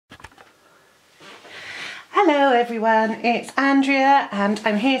Hello everyone, it's Andrea and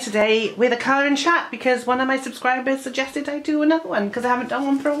I'm here today with a colouring chat because one of my subscribers suggested I do another one because I haven't done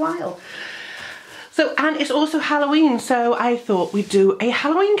one for a while. So, and it's also Halloween, so I thought we'd do a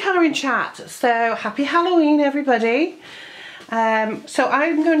Halloween colouring chat. So happy Halloween everybody. So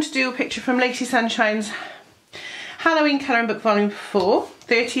I'm going to do a picture from Lacey Sunshine's Halloween Colouring Book Volume 4,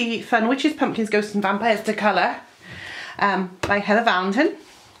 30 Fun Witches, Pumpkins, Ghosts and Vampires to Colour by Heather Valentin.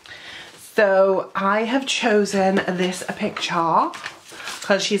 So I have chosen this picture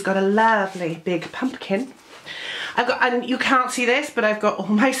because she's got a lovely big pumpkin. I've got, and you can't see this, but I've got all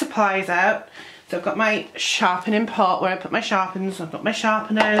my supplies out. So I've got my sharpening pot where I put my sharpens, I've got my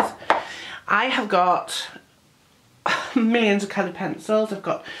sharpeners. I have got millions of coloured pencils. I've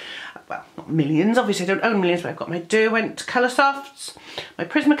got, well, not millions, obviously I don't own millions, but I've got my Derwent Colour Softs, my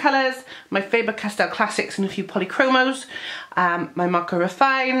Prismacolors, my Faber-Castell Classics and a few polychromos, my Mocha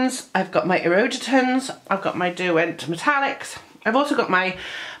Refines, I've got my Eroditons, I've got my Derwent Metallics, I've also got my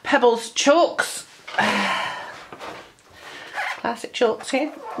Pebbles Chalks, classic chalks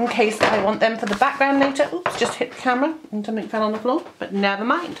here, in case I want them for the background later. Oops, just hit the camera and something fell on the floor, but never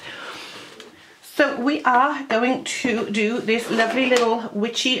mind. So we are going to do this lovely little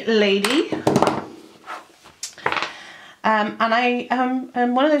witchy lady. And I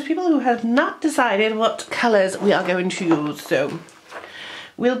am one of those people who have not decided what colours we are going to use. So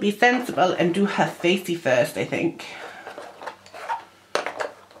we'll be sensible and do her facey first, I think.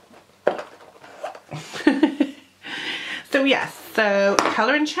 So yes, so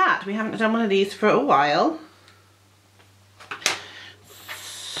colour and chat. We haven't done one of these for a while.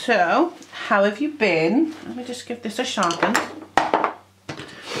 So, how have you been? Let me just give this a sharpen.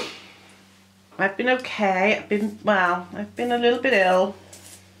 I've been okay. I've been a little bit ill,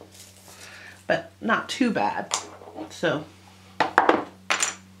 but not too bad. So,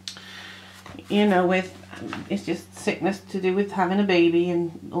 you know, it's just sickness to do with having a baby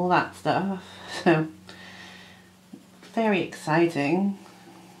and all that stuff. So, very exciting.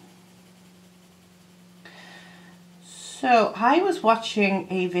 So I was watching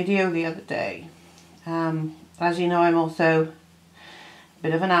a video the other day. As you know, I'm also a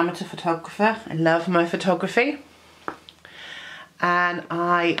bit of an amateur photographer. I love my photography. And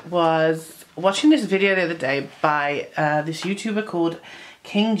I was watching this video the other day by this YouTuber called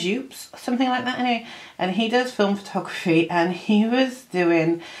King Dupes, something like that anyway. And he does film photography and he was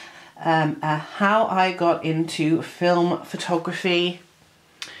doing how I got into film photography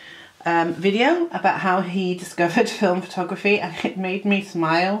video about how he discovered film photography, and it made me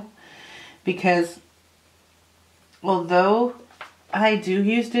smile because although I do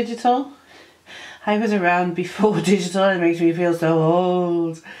use digital, I was around before digital and it makes me feel so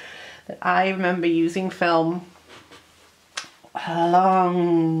old. That I remember using film a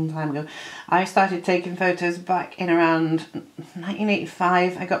long time ago. I started taking photos back in around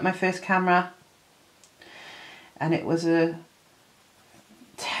 1985. I got my first camera and it was a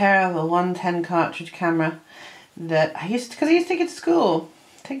terrible 110 cartridge camera that I used to, because I used to take it to school,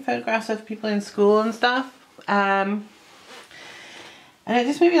 take photographs of people in school and stuff, and it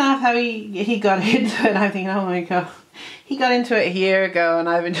just made me laugh how he got into it. I'm thinking, oh my god, he got into it a year ago and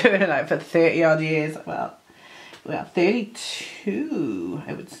I've been doing it like for 30 odd years. Well 32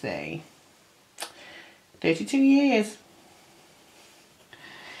 I would say, 32 years.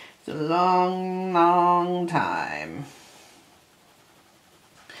 It's a long time.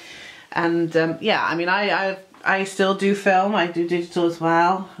 And yeah, I mean, I still do film. I do digital as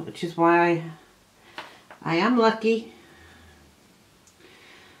well, which is why I am lucky.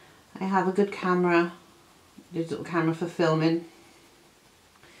 I have a good camera, digital camera for filming,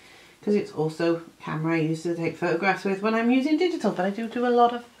 because it's also a camera I use to take photographs with when I'm using digital. But I do a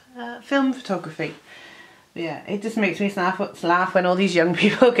lot of film photography. But yeah, it just makes me laugh when all these young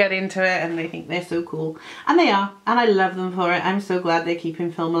people get into it and they think they're so cool, and they are, and I love them for it. I'm so glad they're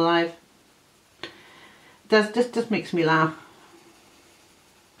keeping film alive. Just makes me laugh,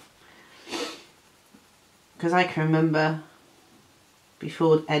 because I can remember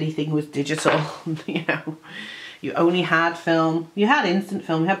before anything was digital, you know, you only had film. You had instant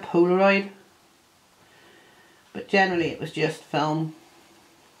film, you had Polaroid, but generally it was just film.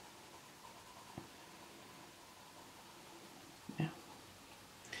 Yeah.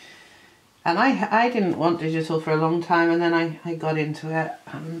 And I didn't want digital for a long time, and then I got into it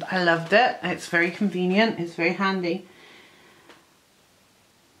and I loved it. It's very convenient, it's very handy.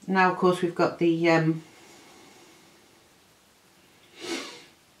 Now of course we've got the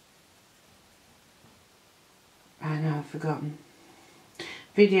I know, I've forgotten.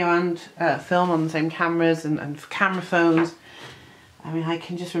 Video and film on the same cameras and camera phones. I mean, I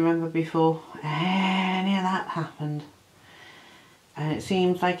can just remember before any of that happened. And it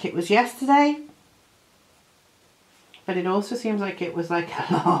seems like it was yesterday. But it also seems like it was like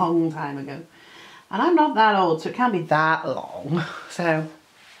a long time ago. And I'm not that old, so it can't be that long. So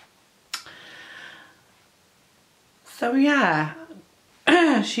yeah.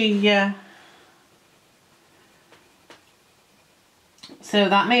 So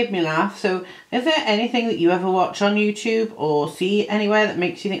that made me laugh. So is there anything that you ever watch on YouTube or see anywhere that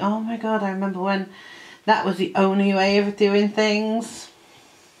makes you think, oh my God, I remember when that was the only way of doing things?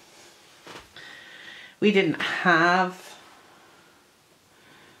 We didn't have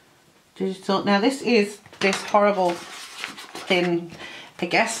digital. Now this is this horrible thin, I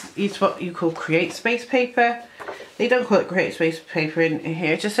guess it's what you call create space paper. They don't call it create space paper in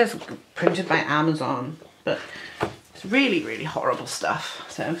here. It just says printed by Amazon, but it's really, really horrible stuff.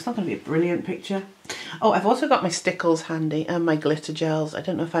 So it's not going to be a brilliant picture. Oh, I've also got my stickles handy and my glitter gels. I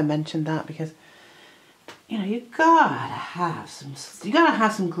don't know if I mentioned that because, you know, you gotta have some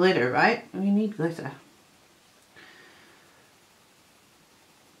glitter, right? We need glitter.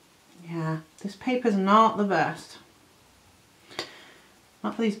 Yeah, this paper's not the best.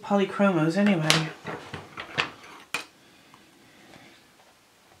 Not for these polychromos anyway.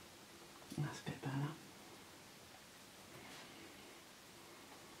 That's a bit better.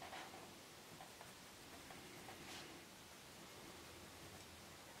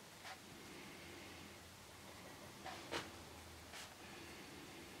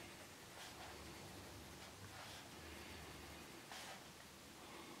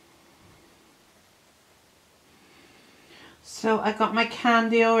 So I got my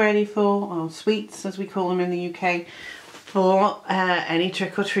candy all ready for, well, sweets as we call them in the UK, for any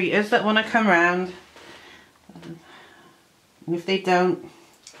trick-or-treaters that want to come round. And if they don't,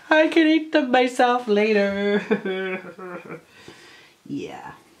 I can eat them myself later.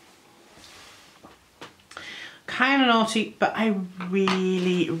 Yeah. Kind of naughty, but I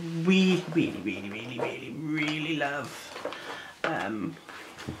really, really, really, really, really, really, really love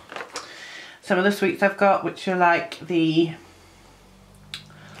some of the sweets I've got, which are like the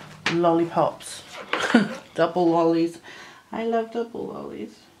lollipops. Double lollies. I love double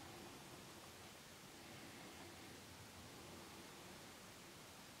lollies.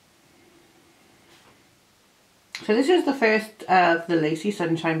 So this is the first of the Lacy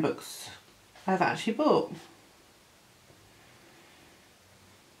Sunshine books I've actually bought.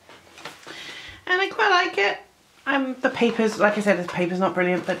 And I quite like it. The paper's, like I said, the paper's not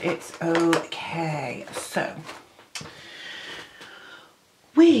brilliant, but it's okay. So,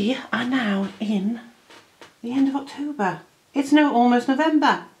 we are now in the end of October. It's now almost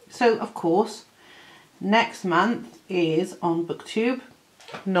November. So, of course, next month is on BookTube,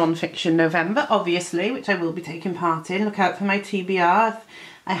 Non-Fiction November, obviously, which I will be taking part in. Look out for my TBR if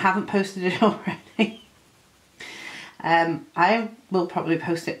I haven't posted it already. I will probably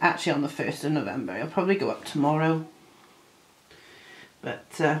post it actually on the 1st of November. It'll probably go up tomorrow. But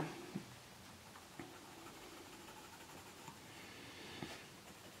I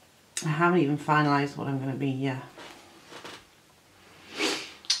haven't even finalised what I'm going to be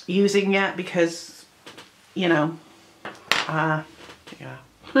using yet because, you know, yeah.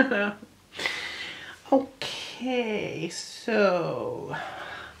 Okay, so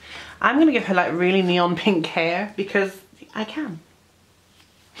I'm going to give her like really neon pink hair because I can.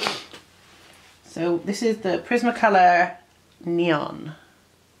 So this is the Prismacolor Neon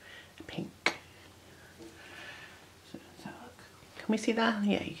Pink. So let's have a look. Can we see that?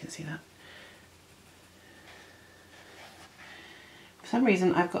 Yeah, you can see that. For some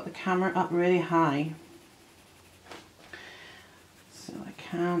reason I've got the camera up really high, so I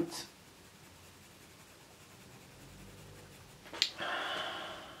can't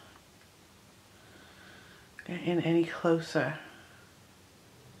get in any closer.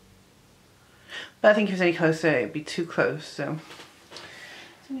 But I think if it's any closer, it'd be too close. So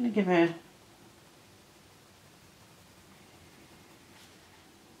I'm going to give her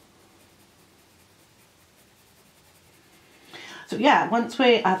so yeah. Once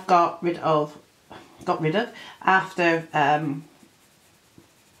I've got rid of after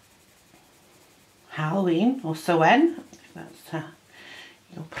Halloween or Samhain, if that's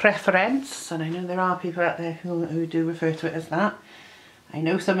your preference, and I know there are people out there who do refer to it as that. I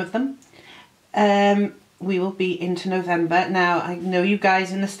know some of them. We will be into November. Now, I know you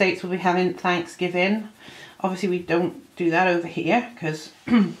guys in the States will be having Thanksgiving. Obviously, we don't do that over here because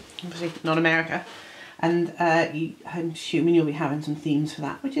obviously not America. And I'm assuming you'll be having some themes for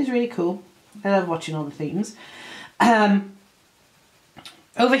that, which is really cool. I love watching all the themes. Over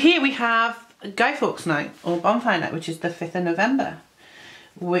here we have Guy Fawkes Night or Bonfire Night, which is the 5th of November.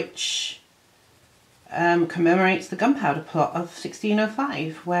 which commemorates the gunpowder plot of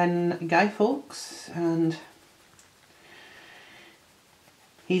 1605, when Guy Fawkes, and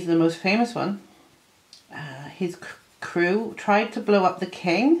he's the most famous one, his crew tried to blow up the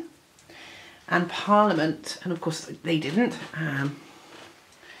king and Parliament, and of course they didn't. And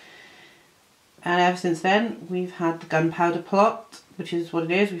ever since then we've had the gunpowder plot, which is what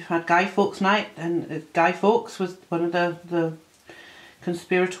it is. We've had Guy Fawkes Night, and Guy Fawkes was one of the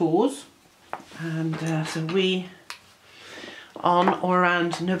conspirators. And so we, on or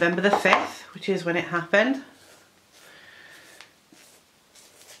around November the 5th, which is when it happened,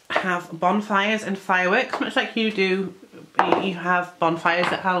 have bonfires and fireworks, much like you do. You have bonfires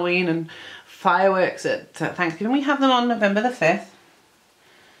at Halloween and fireworks at Thanksgiving. We have them on November the 5th,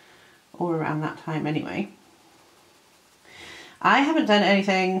 or around that time anyway. I haven't done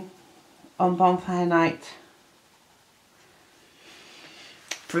anything on bonfire night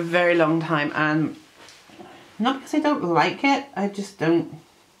for a very long time, and not because I don't like it, I just don't.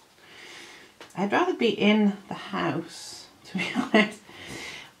 I'd rather be in the house, to be honest.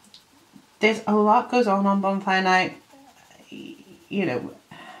 There's a lot goes on bonfire night, you know.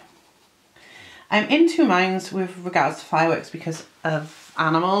 I'm in two minds with regards to fireworks because of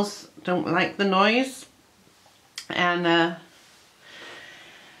animals don't like the noise, and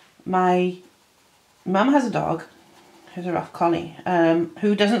my mum has a dog who's a rough collie,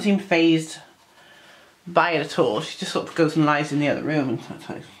 who doesn't seem fazed by it at all. She just sort of goes and lies in the other room and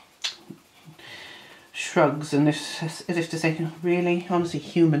sort of shrugs, and as if to say, really, honestly,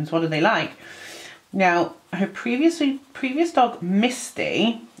 humans, what are they like? Now, her previous dog,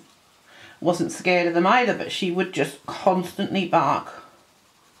 Misty, wasn't scared of them either, but she would just constantly bark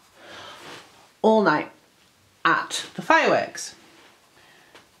all night at the fireworks.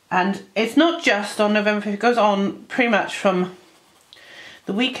 And it's not just on November 5th, it goes on pretty much from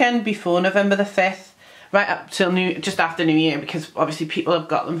the weekend before November the 5th right up till just after New Year, because obviously people have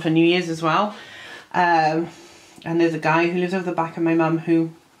got them for New Year's as well. And there's a guy who lives over the back of my mum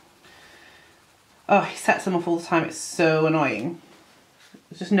who, oh, he sets them off all the time. It's so annoying.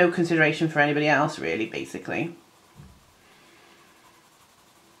 There's just no consideration for anybody else, really, basically.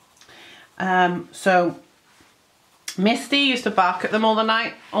 So Misty used to bark at them all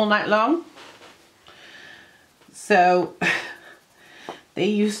night long. So they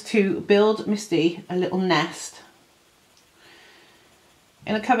used to build Misty a little nest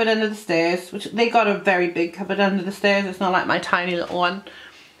in a cupboard under the stairs, which they got a very big cupboard under the stairs. It's not like my tiny little one.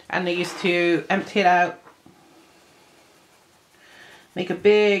 And they used to empty it out, make a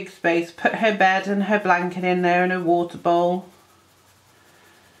big space, put her bed and her blanket in there and her water bowl,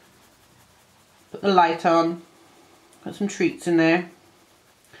 put the light on, put some treats in there,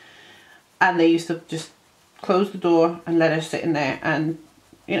 and they used to just close the door and let her sit in there, and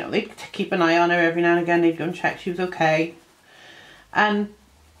you know, they'd keep an eye on her every now and again. They'd go and check she was okay,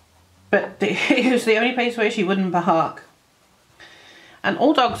 but it was the only place where she wouldn't bark. And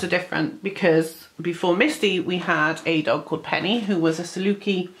all dogs are different, because before Misty we had a dog called Penny, who was a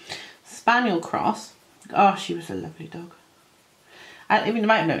Saluki Spaniel cross. Oh, she was a lovely dog. I mean, you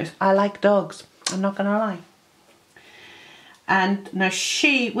might have noticed, I like dogs, I'm not gonna lie. And now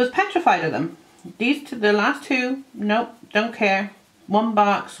she was petrified of them. These two, the last two, nope, don't care. One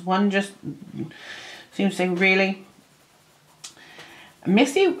barks, one just seems to say, really?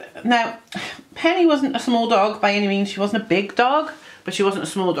 Misty, now, Penny wasn't a small dog by any means. She wasn't a big dog, but she wasn't a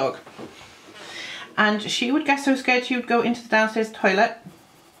small dog. And she would get so scared she would go into the downstairs toilet,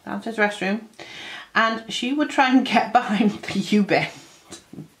 downstairs restroom, and she would try and get behind the U-bend.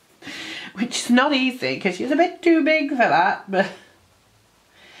 Which is not easy, because she's a bit too big for that, but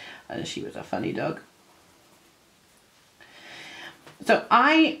she was a funny dog. So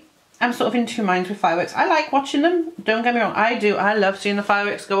I am sort of in two minds with fireworks. I like watching them, don't get me wrong, I do. I love seeing the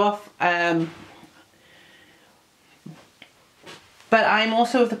fireworks go off. But I'm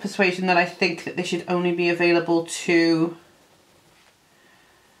also of the persuasion that I think that they should only be available to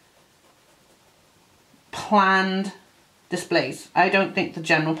planned displays. I don't think the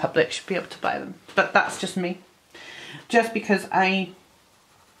general public should be able to buy them. But that's just me. Just because I've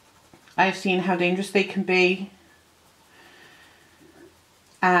seen how dangerous they can be.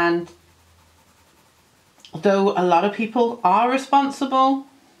 And though a lot of people are responsible,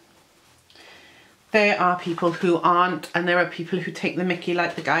 there are people who aren't, and there are people who take the mickey,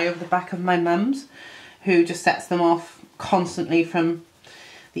 like the guy over the back of my mum's, who just sets them off constantly from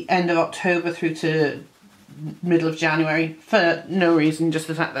the end of October through to middle of January for no reason, just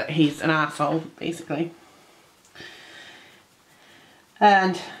the fact that he's an arsehole, basically.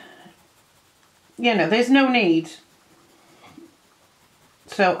 And, you know, there's no need.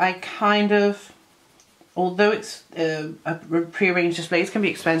 So I kind of, although it's a pre-arranged displays can be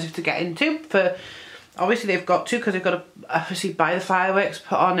expensive to get into, for obviously they've got to, because they've got to obviously buy the fireworks,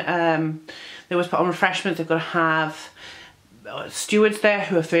 put on, they always put on refreshments, they've got to have stewards there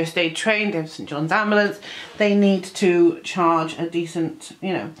who are first aid trained, they have St John's Ambulance, they need to charge a decent,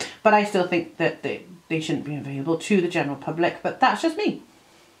 you know, but I still think that they shouldn't be available to the general public, but that's just me.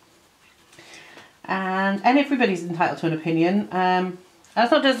 And everybody's entitled to an opinion. That's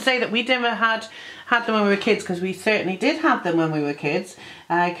not to say that we never had them when we were kids, because we certainly did have them when we were kids.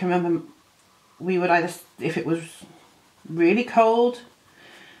 I can remember we would either, if it was really cold,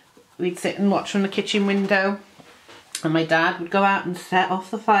 we'd sit and watch from the kitchen window, and my dad would go out and set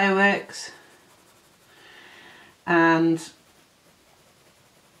off the fireworks, and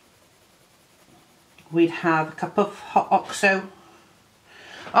we'd have a cup of hot OXO.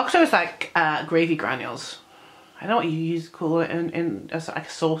 OXO is like gravy granules. I don't know what you call it in as like a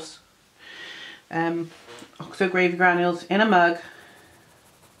sauce. OXO gravy granules in a mug.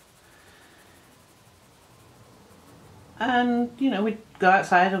 And, you know, we'd go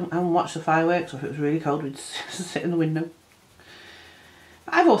outside and watch the fireworks, or if it was really cold, we'd sit in the window.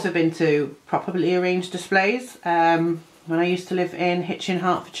 I've also been to properly arranged displays. When I used to live in Hitchin,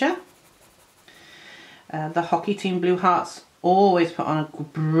 Hertfordshire, the hockey team Blue Hearts always put on a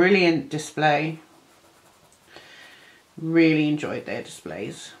brilliant display. Really enjoyed their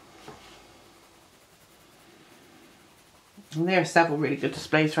displays. And there are several really good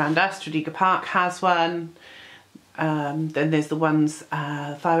displays around us. Tredegar Park has one. Then there's the ones,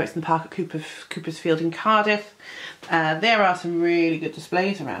 Fireworks in the Park at Coopersfield in Cardiff. There are some really good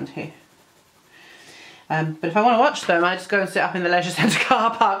displays around here. But if I want to watch them, I just go and sit up in the leisure centre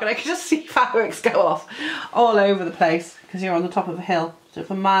car park, and I can just see fireworks go off all over the place, because you're on the top of a hill. So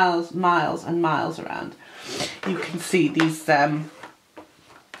for miles, miles and miles around, you can see these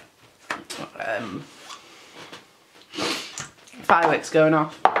fireworks going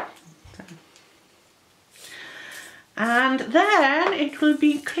off. And then it will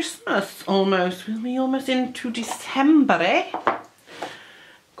be Christmas almost. We'll be almost into December, eh?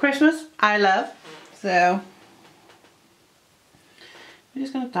 Christmas, I love. So we're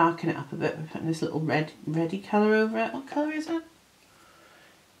just going to darken it up a bit. We're putting this little reddy colour over it. What colour is that?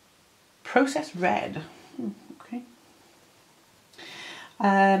 Processed red. Okay.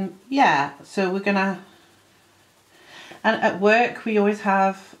 Yeah, so we're gonna, and at work we always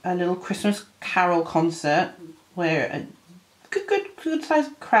have a little Christmas carol concert where a good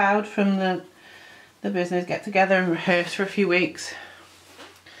sized crowd from the business get together and rehearse for a few weeks.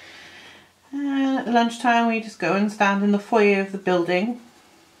 At lunchtime we just go and stand in the foyer of the building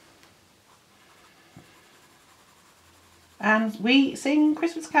and we sing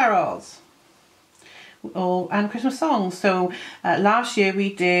Christmas carols and Christmas songs. So last year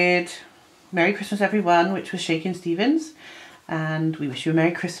we did Merry Christmas Everyone, which was Shakin' Stevens, and We Wish You a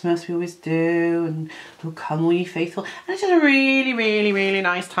Merry Christmas, we always do, and Oh Come All Ye Faithful. And it's just a really, really, really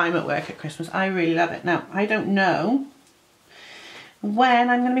nice time at work at Christmas. I really love it. Now, I don't know when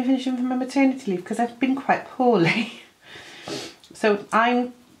I'm going to be finishing for my maternity leave, because I've been quite poorly. So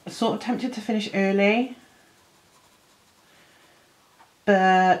I'm sort of tempted to finish early,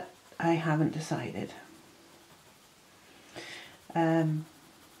 but I haven't decided.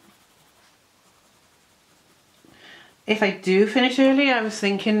 If I do finish early, I was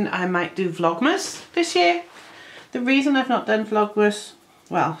thinking I might do Vlogmas this year. The reason I've not done Vlogmas,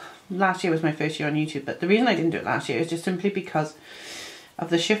 well, last year was my first year on YouTube, but the reason I didn't do it last year is just simply because of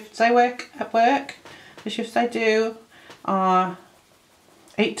the shifts I work at work. The shifts I do are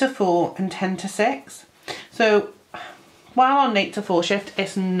 8 to 4 and 10 to 6. So while on 8 to 4 shift,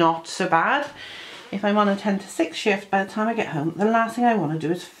 it's not so bad. If I'm on a 10 to 6 shift, by the time I get home, the last thing I want to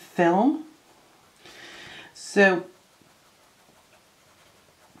do is film. So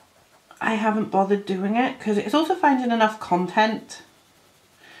I haven't bothered doing it, because it's also finding enough content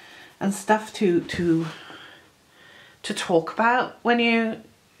and stuff to talk about when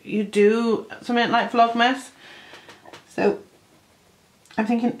you do something like Vlogmas. So I'm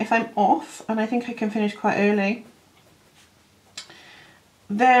thinking if I'm off and I think I can finish quite early,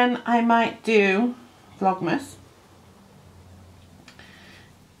 then I might do Vlogmas,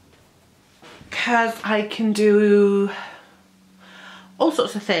 because I can do all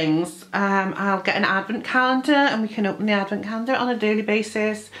sorts of things. I'll get an advent calendar and we can open the advent calendar on a daily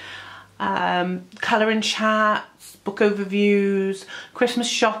basis. Colouring chats, book overviews, Christmas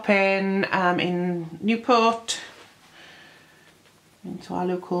shopping in Newport, into our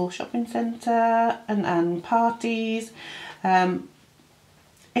local shopping centre, and parties.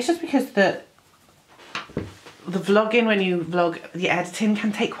 It's just because the vlogging, when you vlog, the editing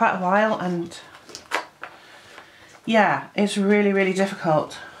can take quite a while, and yeah, it's really, really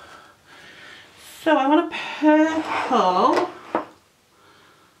difficult. So I want a purple,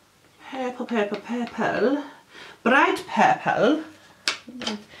 bright purple.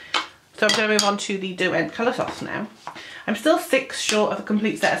 So I'm going to move on to the Derwent colour sauce now. I'm still 6 short of a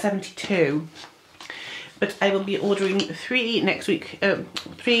complete set of 72, but I will be ordering 3 next week,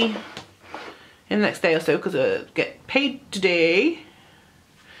 3 in the next day or so, because I get paid today.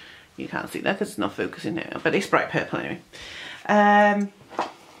 You can't see that because it's not focusing now, but it's bright purple anyway. And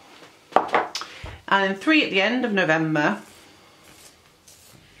then 3 at the end of November.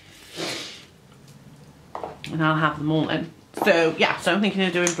 And I'll have them all in. So yeah, so I'm thinking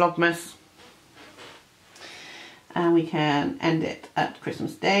of doing Vlogmas. And we can end it at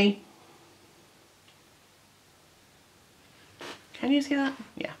Christmas Day. Can you see that?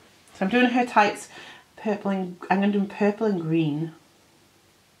 Yeah. So I'm doing her tights purple and I'm going to do purple and green.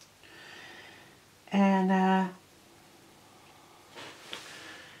 And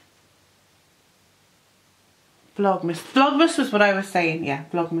Vlogmas. Vlogmas was what I was saying. Yeah,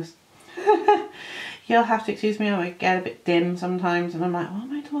 Vlogmas. You'll have to excuse me, I get a bit dim sometimes and I'm like, what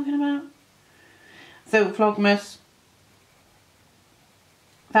am I talking about? So Vlogmas,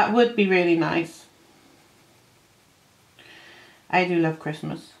 that would be really nice. I do love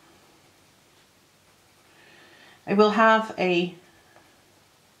Christmas. I will have a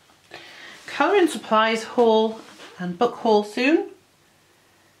colouring supplies haul and book haul soon,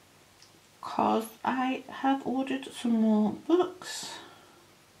 because I have ordered some more books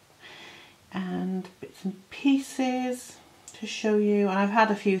and bits and pieces to show you, and I've had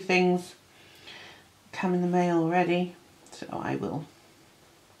a few things come in the mail already, so I will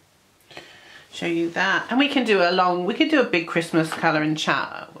show you that. And we can do a big Christmas colouring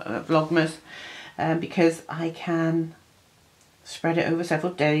chat, Vlogmas, because I can spread it over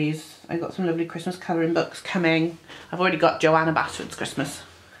several days. I've got some lovely Christmas colouring books coming. I've already got Joanna Bashford's Christmas.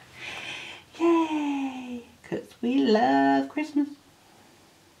 Yay! Because we love Christmas.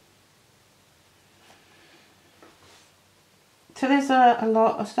 So there's a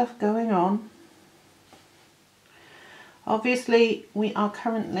lot of stuff going on. Obviously we are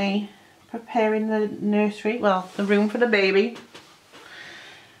currently preparing the nursery, well, the room for the baby.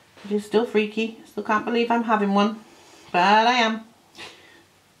 It is still freaky. Still can't believe I'm having one, but I am.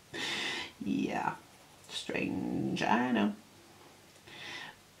 Yeah, strange, I know.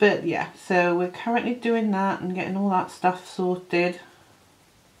 But yeah, so we're currently doing that and getting all that stuff sorted,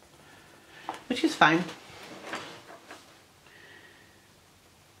 which is fine.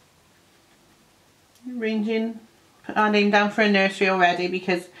 Arranging, put our name down for a nursery already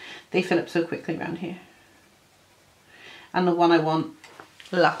because they fill up so quickly around here. And the one I want,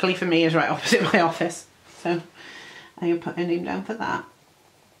 luckily for me, is right opposite my office. So I will put a name down for that.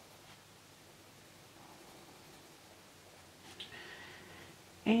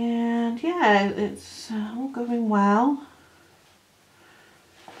 And yeah, it's all going well.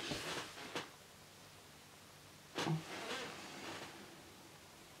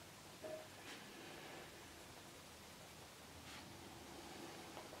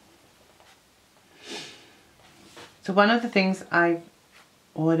 So one of the things I've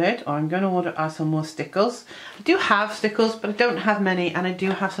ordered, or I'm going to order, are some more stickers. I do have stickers, but I don't have many, and I do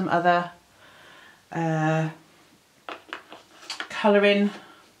have some other colouring.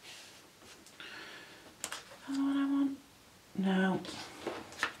 I don't know what I want. No.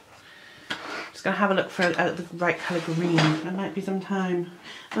 Just going to have a look for the right colour green. There might be some time.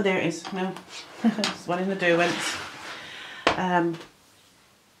 Oh, there it is. No. There's one in the Derwents. What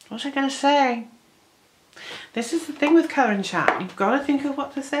was I going to say? This is the thing with colouring chat. You've got to think of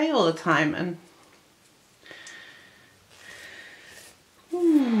what to say all the time, and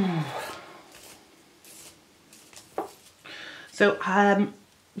so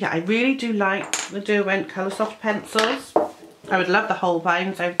yeah, I really do like the Derwent Coloursoft pencils. I would love the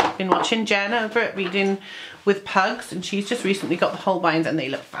Holbeins. I've been watching Jen over at Reading with Pugs, and she's just recently got the Holbeins, and they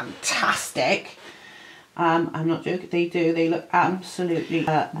look fantastic. I'm not joking, they do. They look absolutely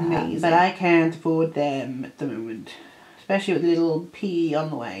amazing. But I can't afford them at the moment, especially with the little P on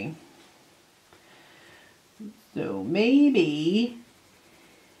the way. So maybe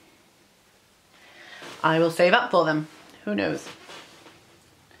I will save up for them. Who knows?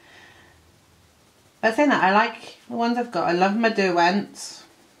 But saying that, I like the ones I've got. I love my Derwents.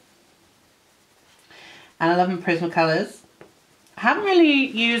 And I love my Prismacolors. I haven't really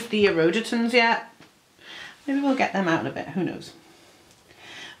used the Eroditons yet. Maybe we'll get them out in a bit, who knows.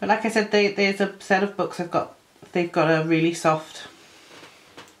 But like I said, there's a set of books I've got. They've got a really soft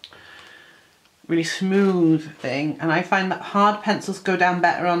really smooth thing, and I find that hard pencils go down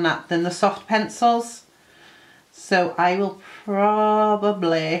better on that than the soft pencils. So I will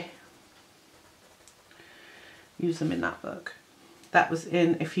probably use them in that book. That was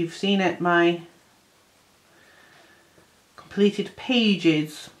in, if you've seen it, my completed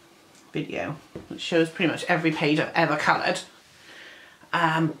pages video, which shows pretty much every page I've ever coloured.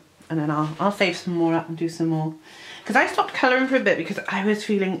 And then I'll save some more up and do some more. Because I stopped colouring for a bit because I was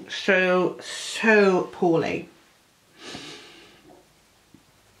feeling so poorly.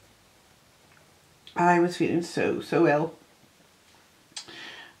 I was feeling so ill.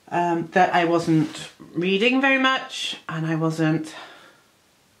 That I wasn't reading very much, and I wasn't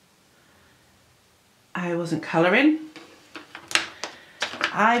colouring.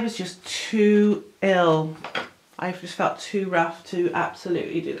 I was just too ill. I just felt too rough to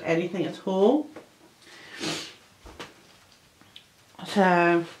absolutely do anything at all.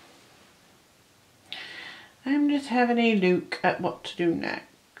 So I'm just having a look at what to do next.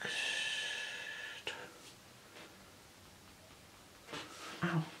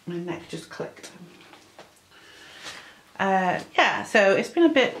 Ow, my neck just clicked. Yeah, so it's been a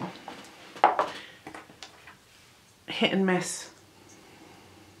bit hit and miss.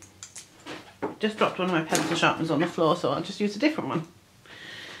 Just dropped one of my pencil sharpeners on the floor, so I'll just use a different one.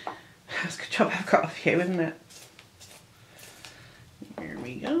 That's a good job I've got a few, isn't it? Here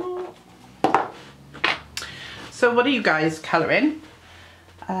we go. So what are you guys colouring?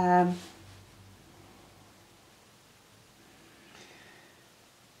 I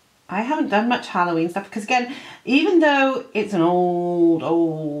haven't done much Halloween stuff because, again, even though it's an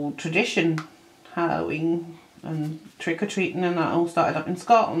old tradition, Halloween and trick-or-treating and that all started up in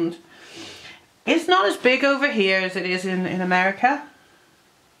Scotland, it's not as big over here as it is in America.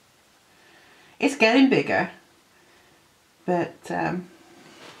 It's getting bigger, but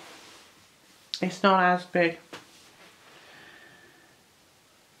it's not as big.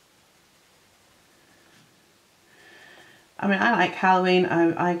 I mean, I like Halloween.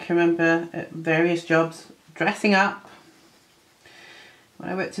 I can remember at various jobs dressing up.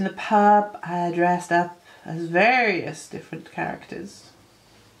 When I worked in the pub, I dressed up as various different characters.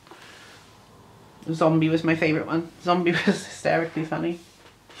 Zombie was my favourite one. Zombie was hysterically funny.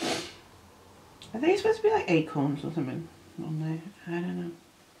 Are they supposed to be like acorns or something on there? I don't know.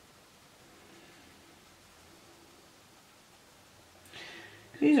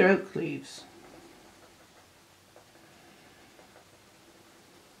 These are oak leaves.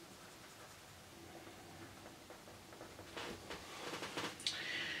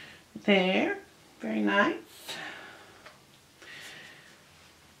 There, very nice.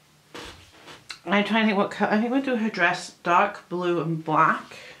 I'm trying to think what colour. I think we'll do her dress dark blue and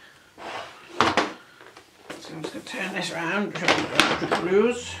black. So I'm just going to turn this around.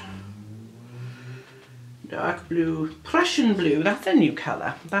 Blues. Dark blue. Prussian blue. That's a new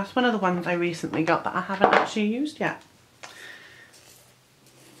colour. That's one of the ones I recently got that I haven't actually used yet.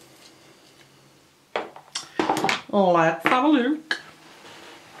 Let's have a look.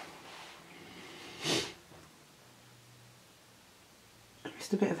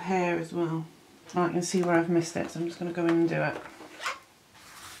 Just a bit of hair as well. I can see where I've missed it, so I'm just going to go in and do it.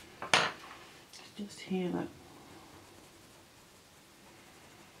 Just here, look.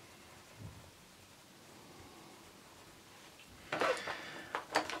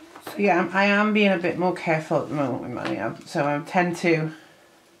 So yeah, I am being a bit more careful at the moment with money. So I tend to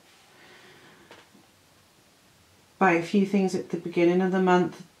buy a few things at the beginning of the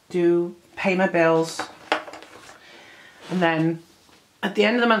month, pay my bills, and then at the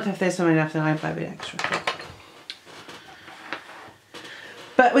end of the month, if there's something left, then I buy a bit extra.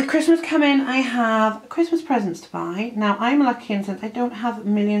 But with Christmas coming, I have Christmas presents to buy. Now, I'm lucky in that I don't have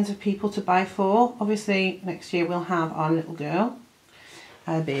millions of people to buy for. Obviously, next year we'll have our little girl,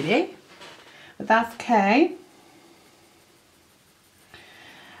 our baby. But that's okay.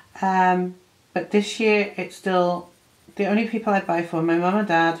 But this year, it's still the only people I buy for: my mum and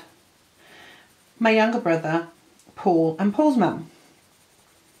dad, my younger brother, Paul, and Paul's mum.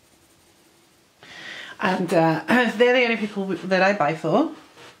 And they're the only people that I buy for.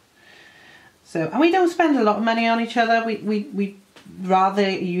 So, and we don't spend a lot of money on each other. We rather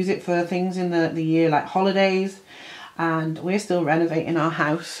use it for things in the year, like holidays. And we're still renovating our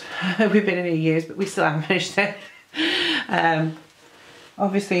house. We've been in here years, but we still haven't finished it.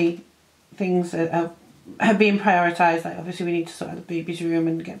 Obviously, things are being prioritised. Like, obviously, we need to sort out the baby's room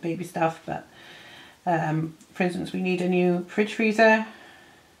and get baby stuff. But, for instance, we need a new fridge freezer.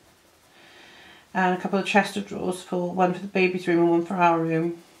 And a couple of chest of drawers, one for the baby's room and one for our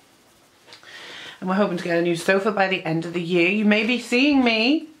room. And we're hoping to get a new sofa by the end of the year. You may be seeing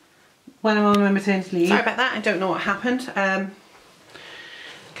me when I'm on my maternity leave. Sorry about that, I don't know what happened.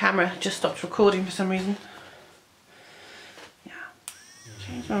 Camera just stopped recording for some reason. Yeah,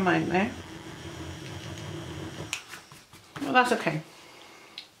 changed my mind there. Well, that's okay.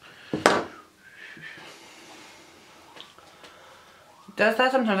 It does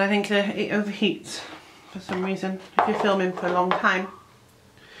that sometimes. I think it overheats for some reason if you're filming for a long time.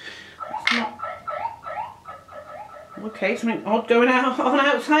 Okay, something odd going on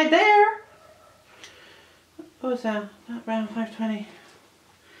outside there. What was that? That round 520.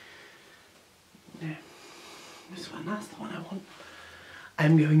 No. This one, that's the one I want.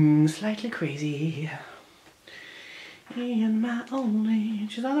 I'm going slightly crazy. In my old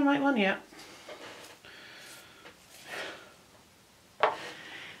age. Is that the right one? Yeah.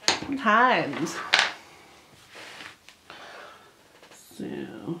 Sometimes.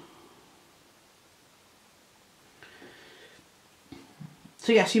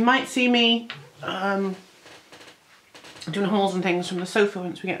 So yes, you might see me doing hauls and things from the sofa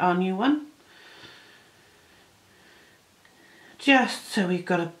once we get our new one. Just so we've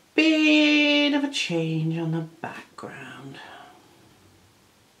got a bit of a change on the background.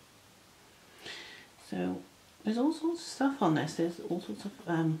 So there's all sorts of stuff on this. There's all sorts of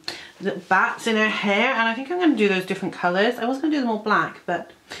little bats in her hair, and I think I'm going to do those different colours. I was going to do them all black,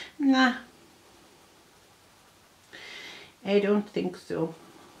 but nah. I don't think so.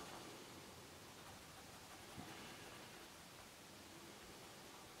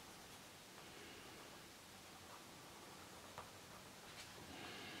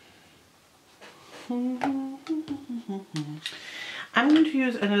 I'm going to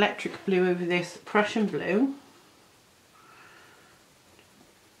use an electric blue over this Prussian blue.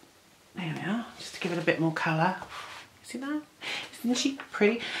 There we are, just to give it a bit more colour. See that? Isn't she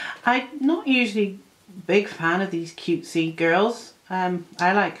pretty? I'm not usually a big fan of these cutesy girls. I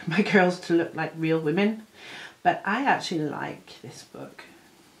like my girls to look like real women, but I actually like this book.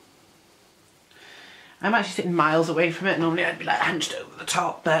 I'm actually sitting miles away from it. Normally I'd be like hunched over the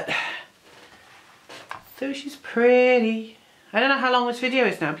top, but so she's pretty. I don't know how long this video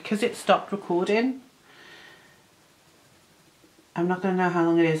is now because it stopped recording. I'm not going to know how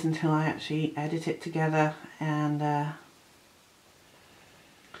long it is until I actually edit it together and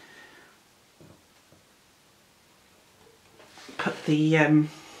put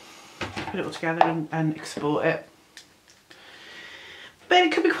it all together and export it. But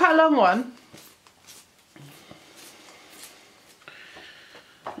it could be quite a long one.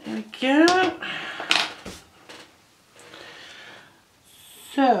 There we go.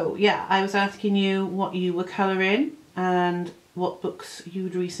 So yeah, I was asking you what you were colouring and what books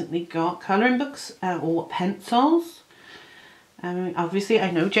you'd recently got, colouring books or what pencils. Obviously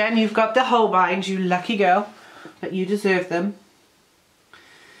I know, Jen, you've got the Holbeins, you lucky girl, but you deserve them.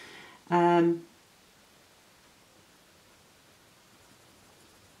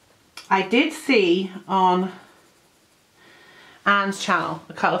 I did see on Anne's channel,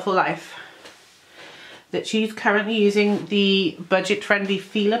 A Colourful Life, that she's currently using the budget-friendly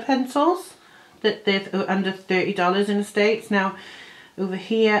feeler pencils, that they're under $30 in the States. Now, over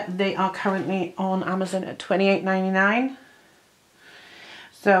here, they are currently on Amazon at $28.99.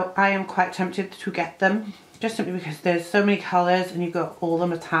 So I am quite tempted to get them, just simply because there's so many colours and you've got all the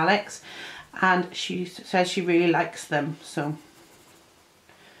metallics, and she says she really likes them. So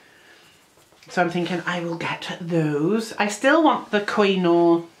I'm thinking I will get those. I still want the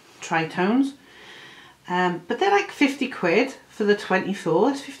Koh-i-Noor tritones. But they're like 50 quid for the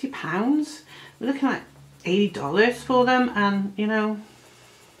 24, it's £50. We're looking at $80 for them, and you know,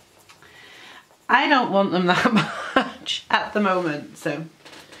 I don't want them that much at the moment, so.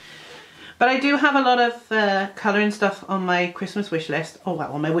 But I do have a lot of colouring stuff on my Christmas wish list, oh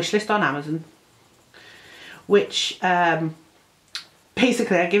well, on my wish list on Amazon, which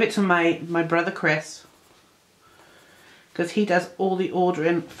basically I give it to my brother Chris, because he does all the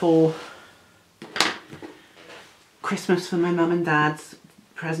ordering for Christmas for my mum and dad's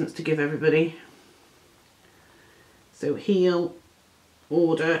presents to give everybody. So he'll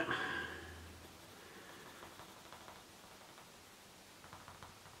order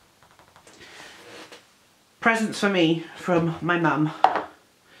presents for me from my mum,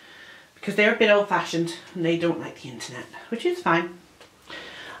 because they're a bit old-fashioned and they don't like the internet, which is fine.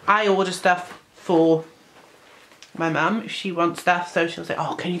 I order stuff for my mum if she wants stuff, so she'll say,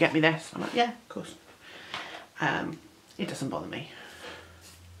 oh, can you get me this? I'm like, yeah, of course. It doesn't bother me.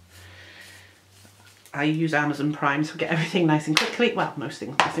 I use Amazon Prime, so I get everything nice and quickly. Well, most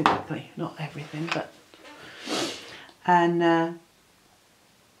things nice and quickly, not everything, but. And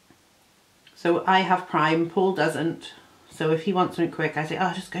so I have Prime, Paul doesn't, So if he wants something quick, I say,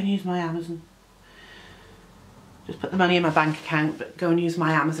 oh, just go and use my Amazon. Just put the money in my bank account, but go and use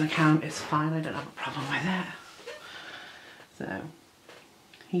my Amazon account. It's fine. I don't have a problem with it. So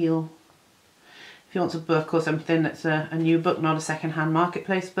if he wants a book or something that's a new book, not a second-hand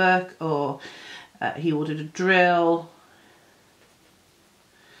marketplace book, or he ordered a drill,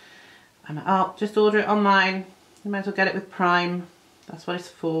 I'm like, oh, just order it online. You might as well get it with Prime. That's what it's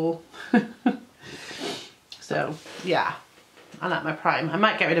for. So yeah, I like my Prime. I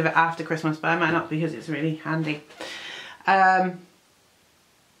might get rid of it after Christmas, but I might not, because it's really handy. I've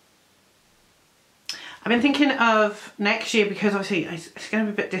been thinking of next year, because obviously it's going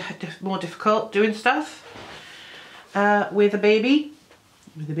to be a bit more difficult doing stuff with a baby.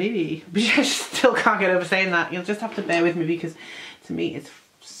 With a baby. But I still can't get over saying that. You'll just have to bear with me, because to me it's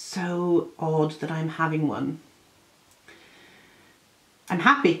so odd that I'm having one. I'm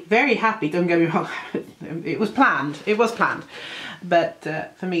happy, very happy, don't get me wrong. It was planned, but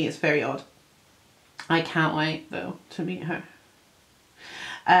for me it's very odd. I can't wait though to meet her.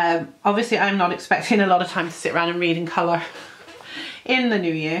 Obviously I'm not expecting a lot of time to sit around and read in colour in the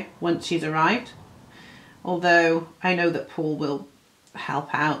new year once she's arrived, although I know that Paul will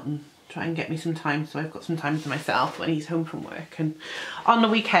help out and try and get me some time, so I've got some time to myself when he's home from work and on the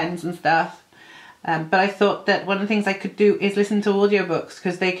weekends and stuff. But I thought that one of the things I could do is listen to audiobooks,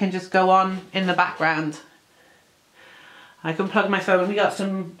 because they can just go on in the background. I can plug my phone. We got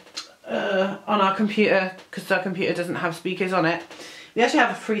some on our computer, because our computer doesn't have speakers on it. We actually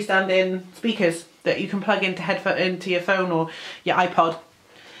have freestanding speakers that you can plug into your phone or your iPod.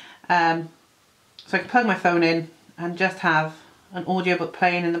 So I can plug my phone in and just have an audiobook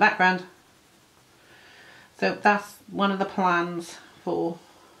playing in the background. So that's one of the plans to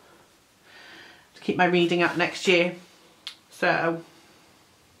keep my reading up next year. So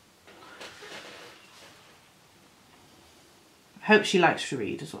I hope she likes to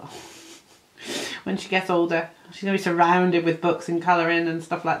read as well. When she gets older, she's going to be surrounded with books and colouring and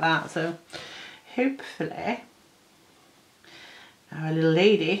stuff like that. So hopefully our little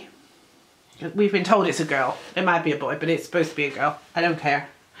lady, we've been told it's a girl, it might be a boy, but it's supposed to be a girl, I don't care,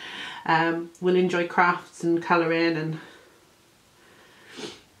 will enjoy crafts and colouring, and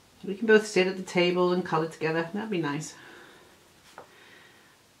we can both sit at the table and colour together. That'd be nice.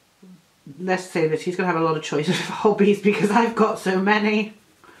 Let's say that she's going to have a lot of choices of hobbies, because I've got so many.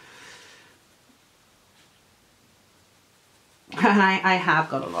 And I have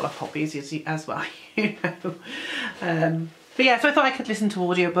got a lot of hobbies as well, you know. But yeah, so I thought I could listen to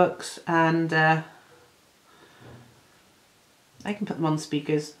audiobooks, and I can put them on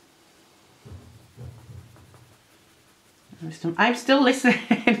speakers. I'm still listening.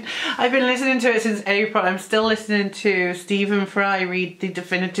 I've been listening to it since April. I'm still listening to Stephen Fry read the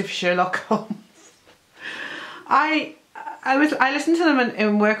definitive Sherlock Holmes. I listen to them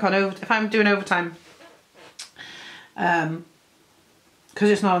in work on if I'm doing overtime. Because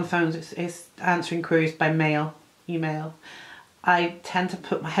it's not on phones, it's answering queries by email. I tend to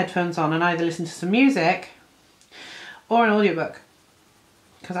put my headphones on and either listen to some music or an audiobook,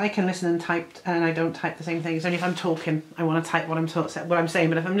 because I can listen and type, and I don't type the same things. Only if I'm talking, I want to type what I'm saying,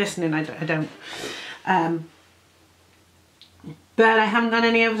 but if I'm listening, I don't. But I haven't done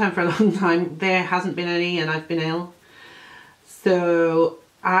any overtime for a long time. There hasn't been any, and I've been ill. So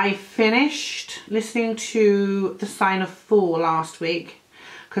I finished listening to The Sign of Four last week,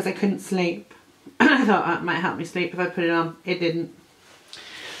 because I couldn't sleep. I thought that might help me sleep if I put it on. It didn't.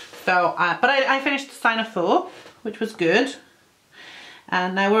 So, but I finished The Sign of Four, which was good.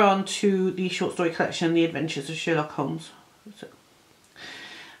 And now we're on to the short story collection, The Adventures of Sherlock Holmes. So,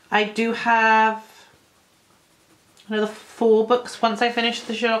 I do have another 4 books once I finish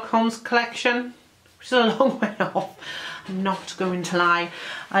the Sherlock Holmes collection, which is a long way off. I'm not going to lie.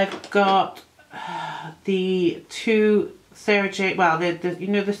 I've got the 2 Sarah J. Well, you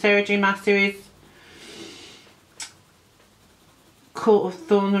know the Sarah J. Maas series, Court of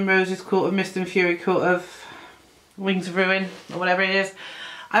Thorns and Roses, Court of Mist and Fury, Court of Wings of Ruin, or whatever it is.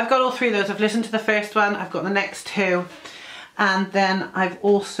 I've got all 3 of those. I've listened to the first one. I've got the next 2, and then I've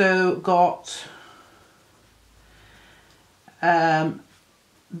also got The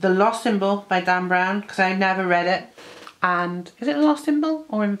Lost Symbol by Dan Brown, because I never read it. And is it The Lost Symbol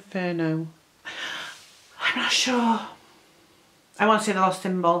or Inferno? I'm not sure. I want to say The Lost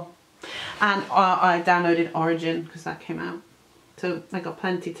Symbol. And I downloaded Origin, because that came out. So I got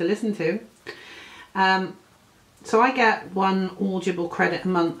plenty to listen to. So I get 1 Audible credit a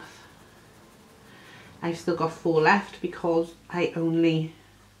month. I've still got 4 left, because I only...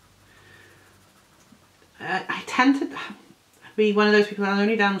 I tend to be one of those people that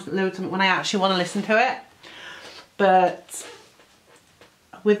only download something when I actually want to listen to it. but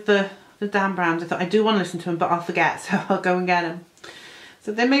with the Dan Browns, I thought I do want to listen to them, but I'll forget, so I'll go and get them.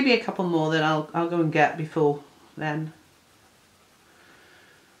 So there may be a couple more that I'll go and get before then.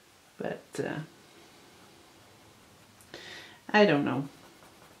 But I don't know.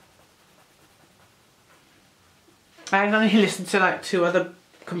 I've only listened to like 2 other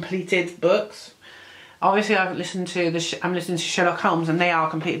completed books. Obviously, I'm listening to Sherlock Holmes, and they are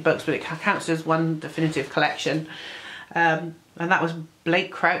completed books, but it counts as one definitive collection. And that was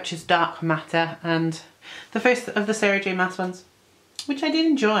Blake Crouch's Dark Matter, and the first of the Sarah J Maas ones, which I did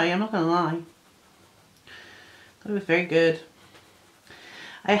enjoy. I'm not gonna lie. It was very good.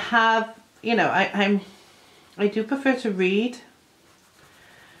 I have, you know, I do prefer to read,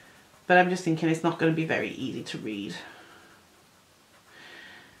 but I'm just thinking it's not going to be very easy to read.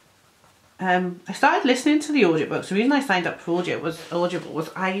 I started listening to the audiobooks. The reason I signed up for Audible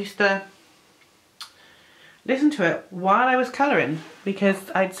was I used to listen to it while I was colouring, because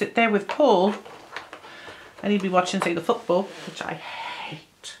I'd sit there with Paul and he'd be watching, say, the football, which I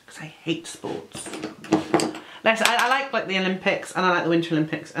hate, because I hate sports. I like the Olympics, and I like the Winter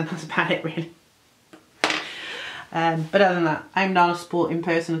Olympics, and that's about it really. But other than that, I'm not a sporting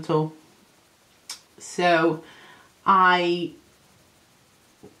person at all. So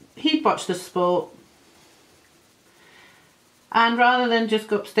he'd watch the sport, and rather than just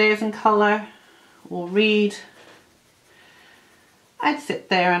go upstairs and colour or read, I'd sit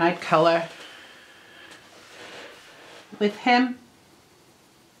there and I'd colour with him,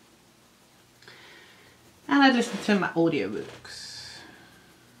 and I'd listen to my audiobooks,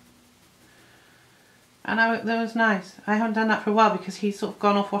 and that was nice. I haven't done that for a while because he's sort of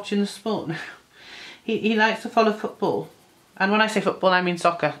gone off watching the sport now. He likes to follow football. And when I say football, I mean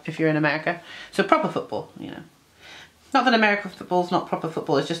soccer, if you're in America. So proper football, you know. Not that American football's not proper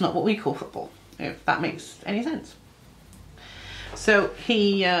football, it's just not what we call football, if that makes any sense. So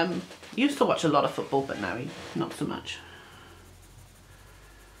he used to watch a lot of football, but now not so much.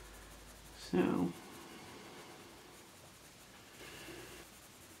 So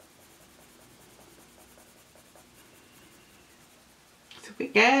we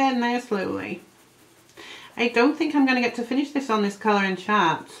get in there slowly. I don't think I'm going to get to finish this on this colour and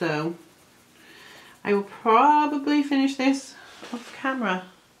chat, so I will probably finish this off camera.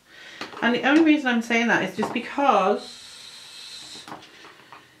 And the only reason I'm saying that is just because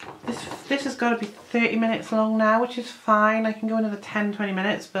this has got to be 30 minutes long now, which is fine. I can go another 10-20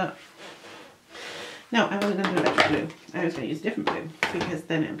 minutes, but no, I wasn't going to do electric blue. I was going to use a different blue, because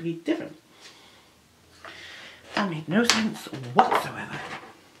then it would be different. That made no sense whatsoever.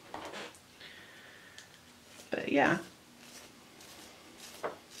 But yeah.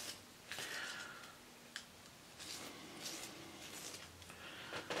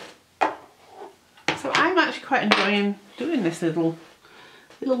 So I'm actually quite enjoying doing this little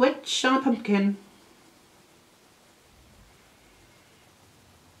witch on a pumpkin.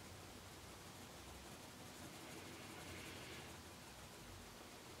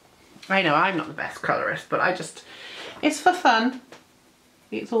 I know I'm not the best colourist, but it's for fun.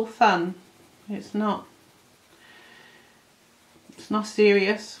 It's all fun. It's not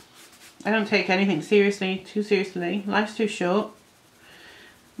serious. I don't take anything too seriously. Life's too short.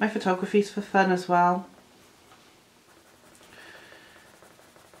 My photography's for fun as well.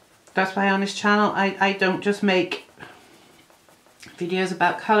 That's why on this channel I don't just make videos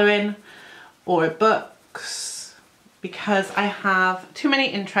about colouring or books, because I have too many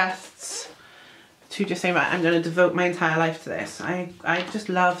interests to just say, right, I'm going to devote my entire life to this. I just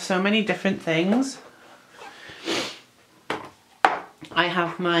love so many different things. I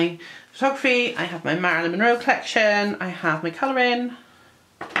have my photography, I have my Marilyn Monroe collection, I have my colouring,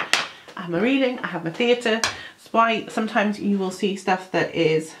 I have my reading, I have my theatre. That's why sometimes you will see stuff that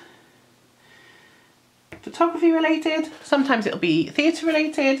is photography related, sometimes it'll be theatre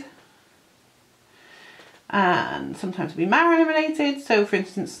related, and sometimes it'll be Marilyn related. So for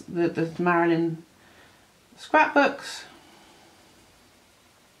instance, the Marilyn scrapbooks.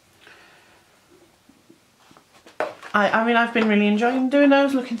 I mean, I've been really enjoying doing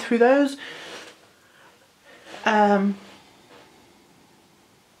those, looking through those.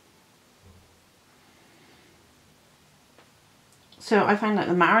 So I find like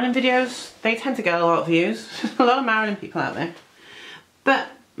the Marilyn videos, they tend to get a lot of views. There's a lot of Marilyn people out there. But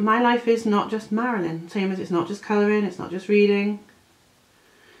my life is not just Marilyn. Same as it's not just colouring, it's not just reading.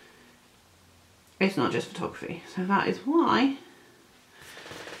 It's not just photography. So that is why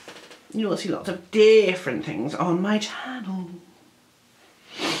you will see lots of different things on my channel,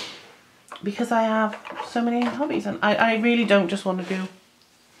 because I have so many hobbies, and I really don't just want to do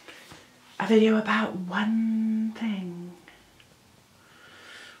a video about one thing.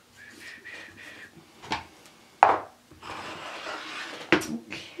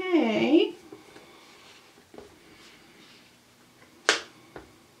 Okay.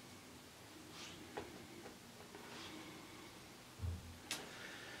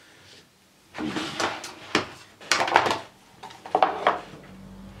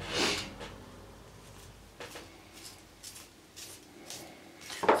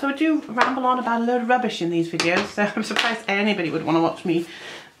 So I do ramble on about a load of rubbish in these videos, so I'm surprised anybody would want to watch me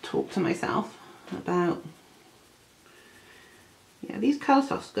talk to myself about... Yeah, these colour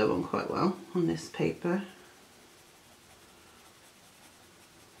softs go on quite well on this paper.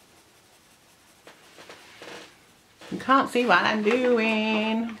 You can't see what I'm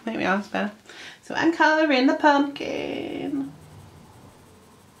doing. There we are, that's better. So I'm colouring the pumpkin.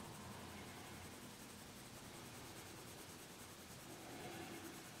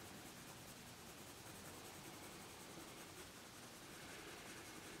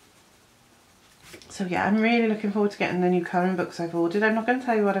 So yeah, I'm really looking forward to getting the new colouring books I've ordered. I'm not going to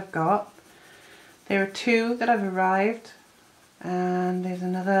tell you what I've got. There are 2 that have arrived, and there's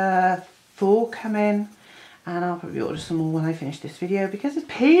another 4 coming, and I'll probably order some more when I finish this video because it's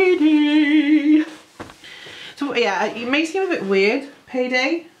payday. So yeah, it may seem a bit weird,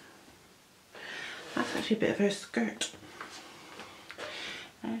 payday. That's actually a bit of her skirt.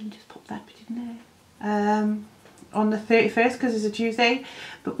 And just pop that bit in there. On the 31st, because it's a Tuesday,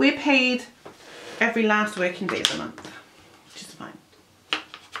 but we're paid every last working day of the month, which is fine.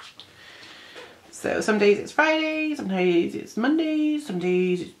 So some days it's Friday, some days it's Mondays, some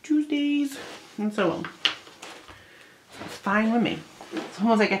days it's Tuesdays, and so on. So it's fine with me. As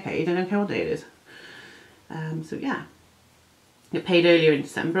long as I get paid, I don't care what day it is. So yeah, I get paid earlier in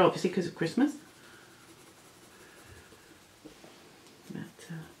December, obviously because of Christmas. But,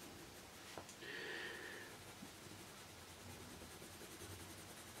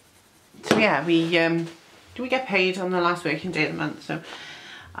 so yeah, we get paid on the last working day of the month, so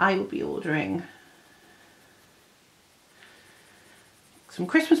I will be ordering some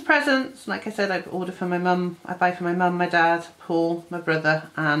Christmas presents. Like I said, I've ordered for my mum. I buy for my mum, my dad, Paul, my brother,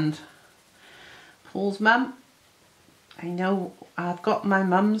 and Paul's mum. I know I've got my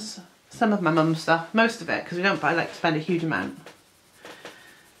mum's, some of my mum's stuff, most of it, because we don't like to spend a huge amount.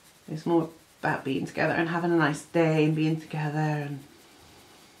 It's more about being together and having a nice day and being together, and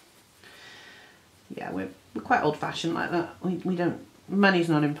yeah, we're quite old-fashioned like that. We don't, money's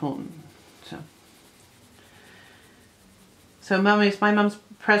not important. So my mum's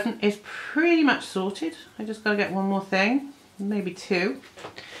present is pretty much sorted. I just gotta get one more thing, maybe 2.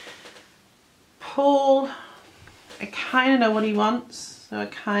 Paul, I kind of know what he wants, so I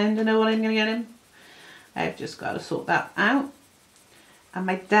kind of know what I'm gonna get him. I've just got to sort that out. And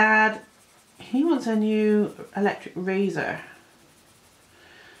my dad, he wants a new electric razor,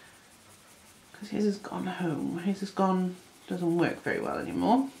 because his has gone home. His has gone, doesn't work very well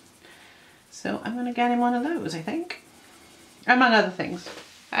anymore. So I'm gonna get him one of those, I think. Among other things.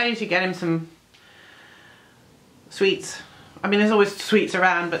 I usually get him some sweets. I mean, there's always sweets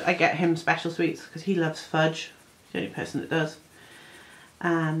around, but I get him special sweets because he loves fudge. He's the only person that does.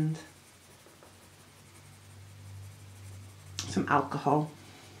 And some alcohol.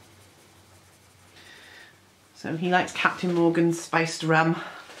 So he likes Captain Morgan's spiced rum.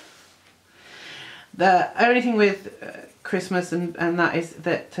 The only thing with Christmas and that is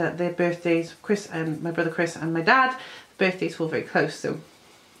that their birthdays, Chris and my brother Chris and my dad, birthdays fall very close, so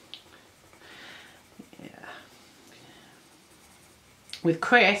yeah. With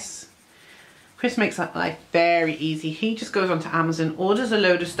Chris makes that life very easy. He just goes onto Amazon, orders a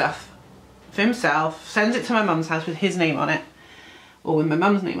load of stuff for himself, sends it to my mum's house with his name on it, or with my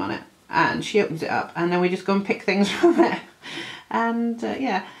mum's name on it, and she opens it up, and then we just go and pick things from it. And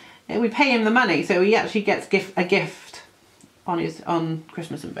yeah, we pay him the money, so he actually gets a gift on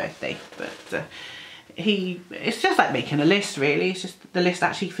Christmas and birthday. But it's just like making a list, really. It's just the list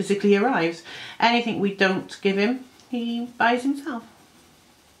actually physically arrives. Anything we don't give him, he buys himself.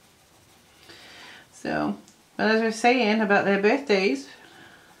 So, but as I was saying about their birthdays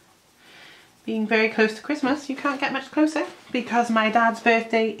being very close to Christmas, you can't get much closer, because my dad's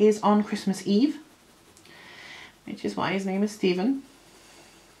birthday is on Christmas Eve, which is why his name is Stephen.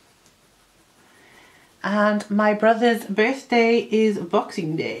 And my brother's birthday is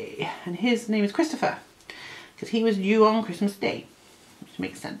Boxing Day, and his name is Christopher, because he was due on Christmas Day, which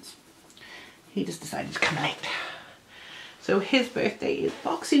makes sense. He just decided to come late. So his birthday is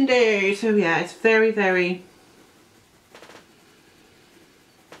Boxing Day. So yeah, it's very, very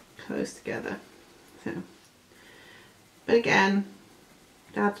close together. So, but again,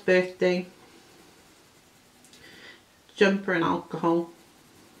 Dad's birthday, jumper and alcohol.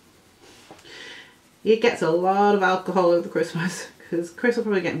 He gets a lot of alcohol over Christmas because Chris will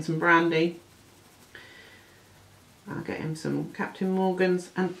probably get him some brandy. I'll get him some Captain Morgan's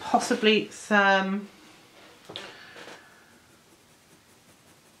and possibly some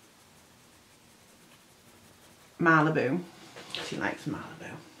Malibu. She likes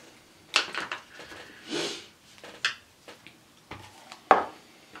Malibu.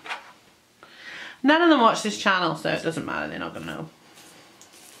 None of them watch this channel, so it doesn't matter, they're not going to know.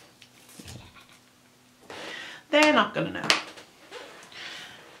 They're not going to know.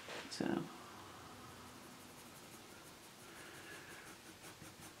 So.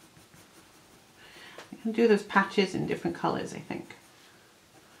 I can do those patches in different colours, I think.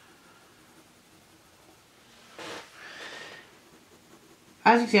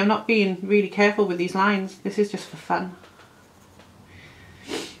 As you see, I'm not being really careful with these lines. This is just for fun.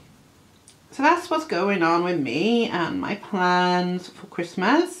 So that's what's going on with me and my plans for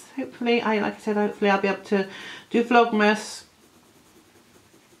Christmas. Hopefully, like I said, hopefully I'll be able to do Vlogmas.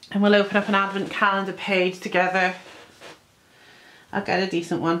 And we'll open up an advent calendar page together. I'll get a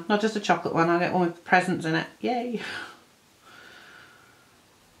decent one, not just a chocolate one. I'll get one with presents in it. Yay!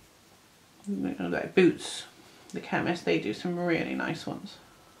 Like Boots, the chemist, they do some really nice ones.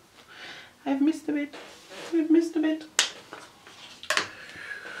 I've missed a bit. I've missed a bit.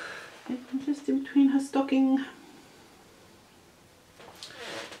 I'm just in between her stocking.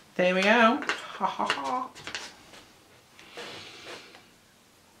 There we go. Ha ha ha.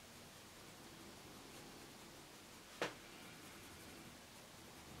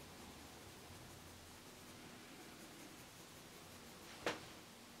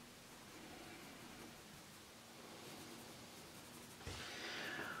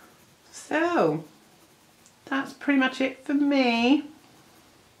 So, that's pretty much it for me.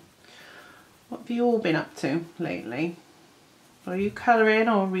 What have you all been up to lately? Are you colouring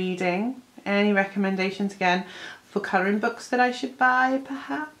or reading? Any recommendations again for colouring books that I should buy,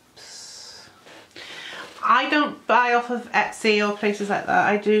 perhaps? I don't buy off of Etsy or places like that.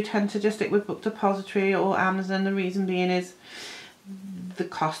 I do tend to just stick with Book Depository or Amazon. The reason being is the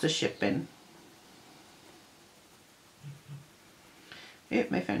cost of shipping.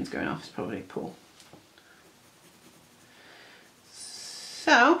 Yep, my phone's going off, it's probably Paul.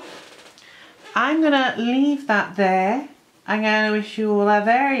 So, I'm going to leave that there. I'm going to wish you all a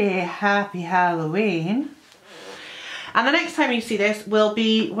very happy Halloween. And the next time you see this will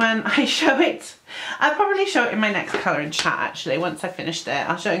be when I show it. I'll probably show it in my next colour and chat actually, once I finished it.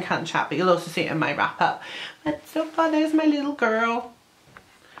 I'll show it in colour and chat, but you'll also see it in my wrap up. But so far, there's my little girl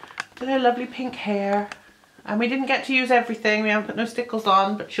with her lovely pink hair. And we didn't get to use everything, we haven't put no stickles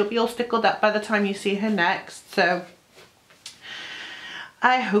on, but she'll be all stickled up by the time you see her next. So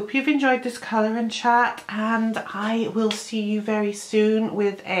I hope you've enjoyed this colour and chat, and I will see you very soon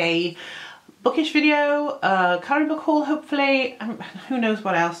with a bookish video, a colouring book haul hopefully, who knows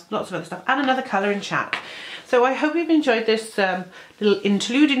what else, lots of other stuff, and another colour and chat. So I hope you've enjoyed this little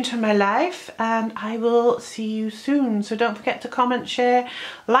interlude into my life, and I will see you soon. So don't forget to comment, share,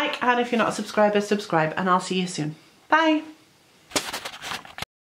 like, and if you're not a subscriber, subscribe, and I'll see you soon. Bye!